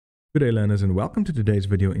Good day, learners, and welcome to today's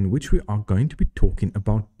video in which we are going to be talking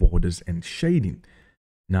about borders and shading.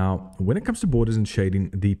 Now, when it comes to borders and shading,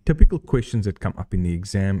 the typical questions that come up in the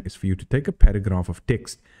exam is for you to take a paragraph of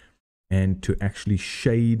text and to actually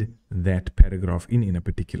shade that paragraph in a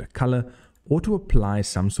particular color, or to apply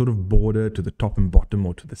some sort of border to the top and bottom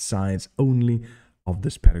or to the sides only of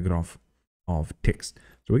this paragraph of text.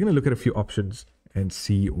 So we're going to look at a few options and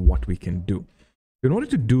see what we can do. In order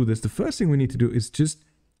to do this, the first thing we need to do is just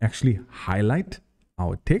actually highlight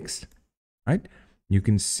our text, right? You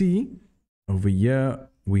can see over here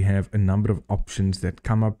we have a number of options that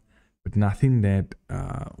come up, but nothing that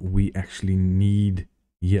we actually need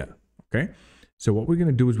here. Okay, so what we're going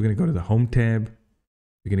to do is we're going to go to the Home tab.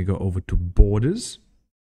 We're going to go over to Borders.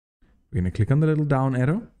 We're going to click on the little down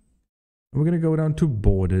arrow, and we're going to go down to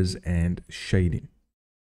Borders and Shading.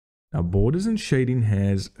 Now, Borders and Shading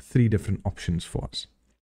has three different options for us.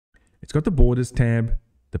 It's got the Borders tab,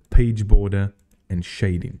 the page border, and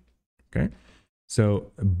shading. Okay,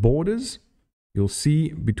 so borders, you'll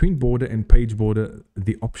see between border and page border,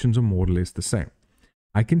 the options are more or less the same.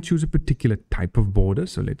 I can choose a particular type of border.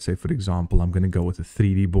 So let's say, for example, I'm going to go with a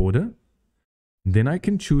 3D border. Then I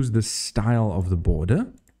can choose the style of the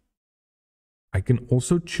border. I can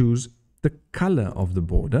also choose the color of the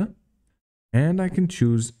border, and I can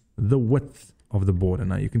choose the width of the border.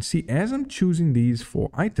 Now you can see as I'm choosing these four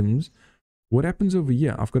items, what happens over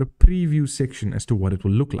here, I've got a preview section as to what it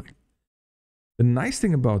will look like. The nice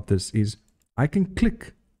thing about this is I can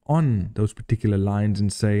click on those particular lines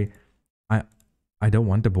and say, I don't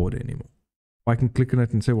want a border anymore. Or I can click on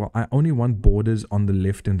it and say, well, I only want borders on the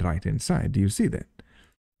left and right hand side. Do you see that?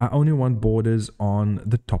 I only want borders on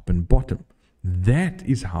the top and bottom. That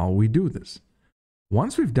is how we do this.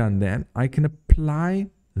 Once we've done that, I can apply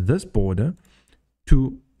this border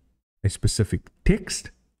to a specific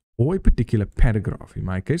text or a particular paragraph. In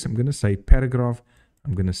my case, I'm going to say paragraph.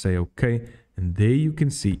 I'm going to say OK. And there you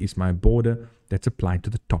can see is my border that's applied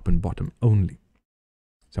to the top and bottom only.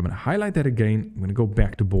 So I'm going to highlight that again. I'm going to go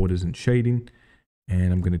back to borders and shading.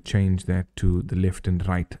 And I'm going to change that to the left and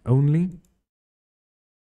right only.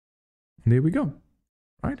 And there we go.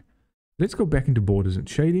 Right. Let's go back into borders and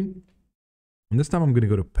shading. And this time I'm going to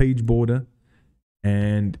go to page border.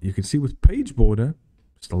 And you can see with page border,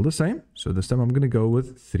 still the same. So this time I'm going to go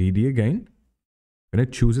with 3D again. I'm going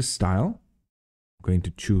to choose a style. I'm going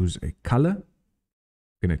to choose a color.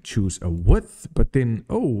 I'm going to choose a width. But then,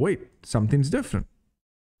 oh wait, something's different.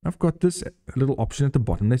 I've got this little option at the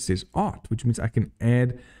bottom that says art, which means I can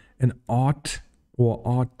add an art or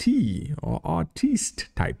RT or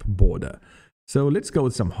artiste type border. So let's go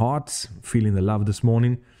with some hearts. Feeling the love this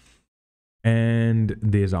morning. And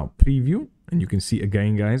there's our preview. And you can see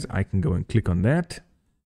again, guys, I can go and click on that.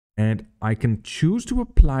 And I can choose to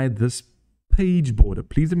apply this page border.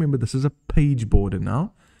 Please remember, this is a page border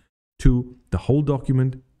now to the whole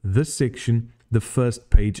document, this section, the first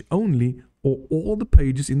page only, or all the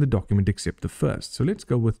pages in the document except the first. So let's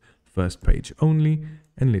go with first page only,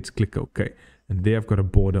 and let's click OK. And there I've got a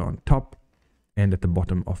border on top and at the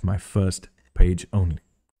bottom of my first page only.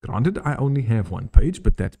 Granted, I only have one page,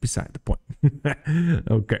 but that's beside the point.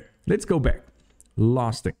 Okay, let's go back.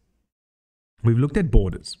 Last thing. We've looked at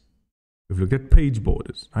borders. We've looked at page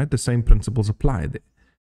borders, right? The same principles apply there.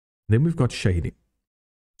 Then we've got shading.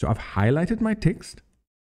 So I've highlighted my text.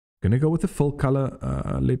 I'm going to go with the fill color.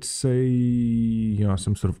 Let's say, you know,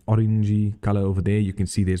 some sort of orangey color over there. You can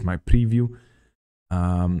see there's my preview.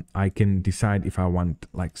 I can decide if I want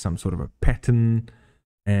like some sort of a pattern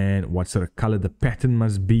and what sort of color the pattern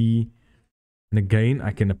must be. And again,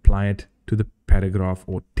 I can apply it to the paragraph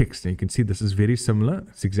or text. And you can see this is very similar.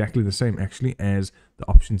 It's exactly the same actually as the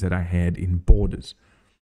options that I had in borders.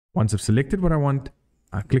 Once I've selected what I want,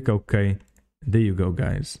 I click OK. There you go,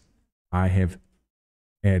 guys. I have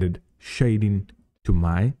added shading to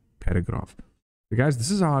my paragraph. So guys,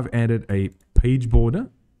 this is how I've added a page border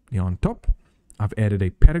here on top. I've added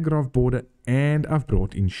a paragraph border and I've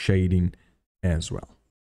brought in shading as well.